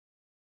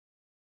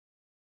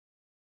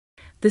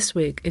This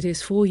week, it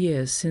is 4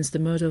 years since the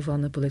murder of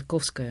Anna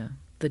Politkovskaya,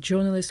 the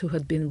journalist who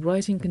had been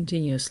writing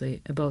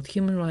continuously about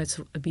human rights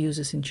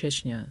abuses in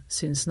Chechnya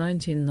since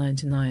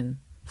 1999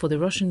 for the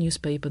Russian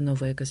newspaper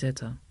Novaya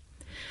Gazeta.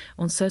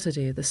 On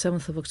Saturday, the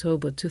 7th of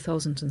October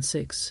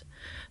 2006,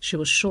 she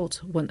was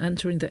shot when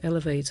entering the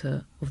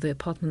elevator of the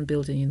apartment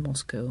building in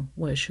Moscow,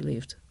 where she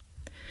lived.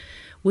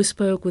 We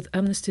spoke with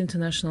Amnesty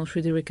International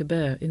Friederike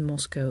Beer in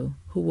Moscow,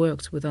 who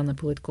worked with Anna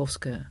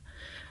Politkovskaya,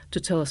 to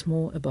tell us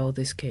more about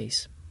this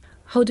case.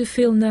 How do you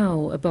feel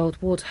now about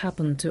what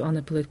happened to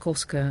Anna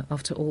Politkovskaya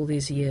after all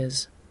these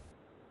years?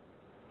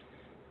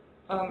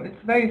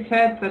 It's very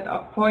sad that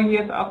 4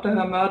 years after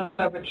her murder,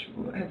 which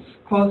has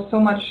caused so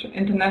much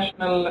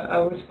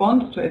international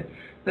response to it,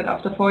 that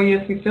after 4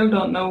 years we still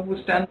don't know who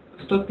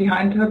stood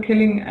behind her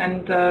killing,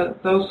 and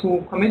those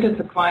who committed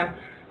the crime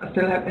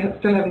still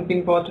haven't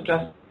been brought to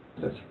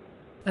justice.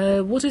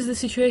 What is the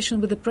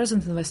situation with the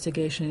present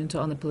investigation into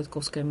Anna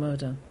Politkovskaya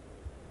murder?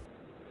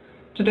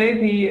 Today,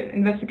 the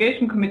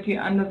investigation committee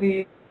under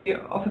the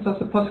Office of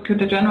the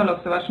Prosecutor General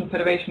of the Russian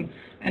Federation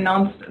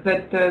announced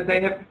that they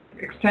have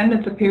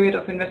extended the period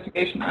of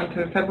investigation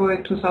until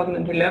February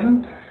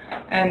 2011,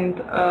 and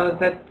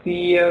that the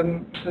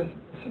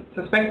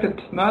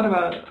suspected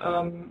murderer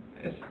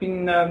has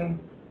been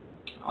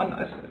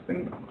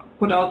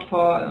put out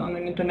on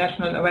an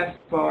international arrest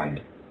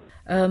warrant.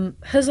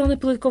 Has Anna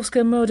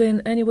Politkovskaya murder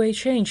in any way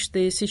changed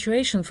the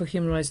situation for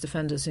human rights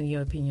defenders, in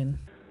your opinion?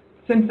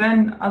 Since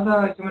then,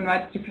 other human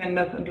rights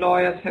defenders and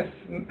lawyers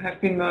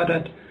have been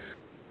murdered,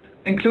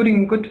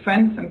 including good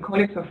friends and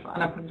colleagues of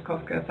Anna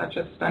Politkovskaya, such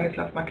as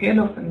Stanislav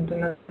Markelov and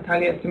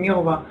Natalia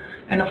Estemirova.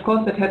 And of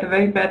course, it had a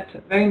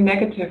very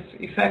negative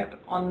effect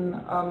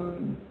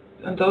on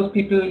those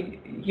people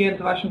here in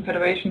the Russian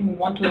Federation who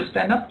want to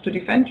stand up to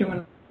defend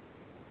human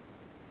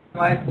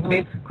rights,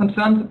 with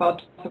concerns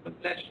about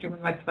alleged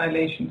human rights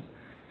violations.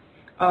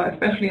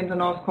 Especially in the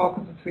North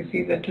Caucasus, we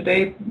see that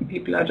today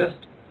people are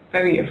just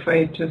very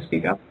afraid to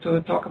speak up,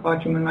 to talk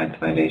about human rights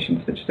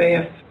violations, which they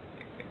have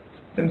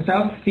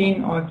themselves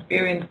seen or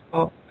experienced,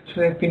 or which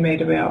they have been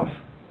made aware of.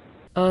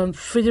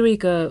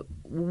 Friederike,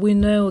 we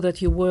know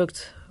that you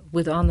worked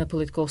with Anna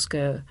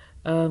Politkovskaya.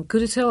 Could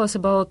you tell us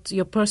about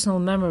your personal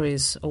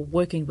memories of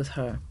working with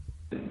her?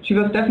 She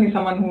was definitely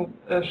someone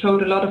who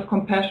showed a lot of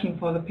compassion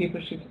for the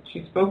people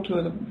she spoke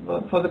to,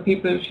 for the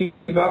people she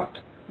worked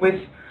with,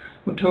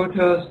 who told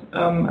her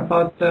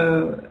about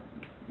the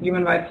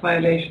human rights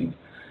violations.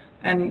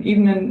 And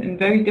even in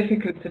very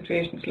difficult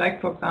situations, like,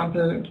 for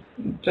example,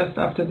 just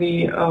after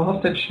the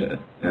hostage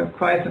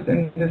crisis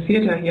in the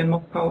theater here in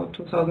Moscow,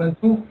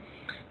 2002,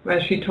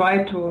 where she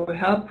tried to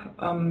help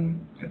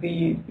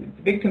the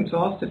victims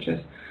or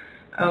hostages.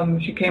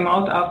 She came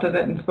out after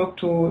that and spoke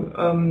to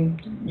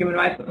human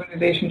rights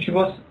organizations. She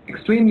was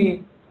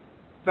extremely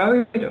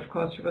worried, of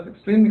course. She was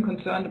extremely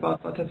concerned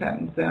about what has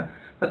happened there,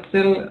 but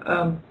still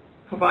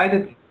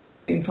provided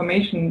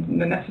information,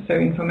 the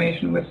necessary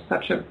information, with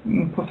such a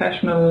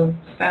professional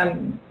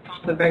stand.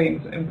 Very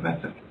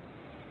impressive.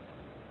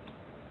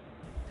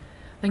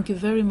 Thank you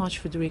very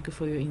much, Friederike,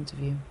 for your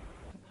interview.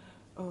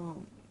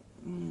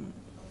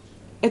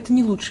 Это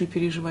не лучшие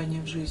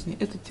переживания в жизни.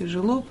 Это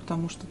тяжело,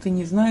 потому что ты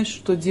не знаешь,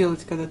 что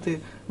делать, когда ты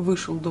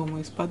вышел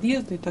дома из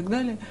подъезда и так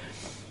далее.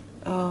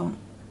 Но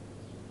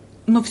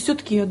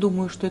все-таки я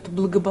думаю, что это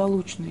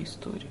благополучная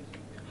история.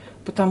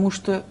 Потому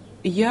что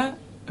я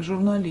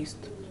журналист,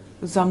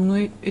 за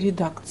мной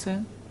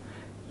редакция,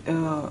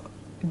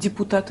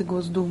 депутаты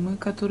Госдумы,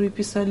 которые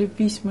писали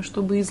письма,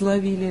 чтобы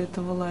изловили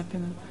этого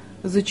Лапина.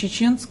 За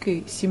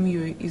чеченской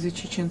семьей и за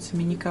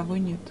чеченцами никого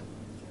нет.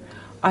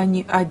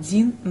 Они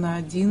один на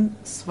один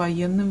с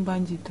военным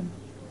бандитом.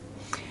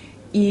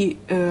 И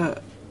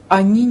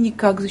они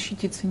никак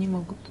защититься не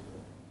могут.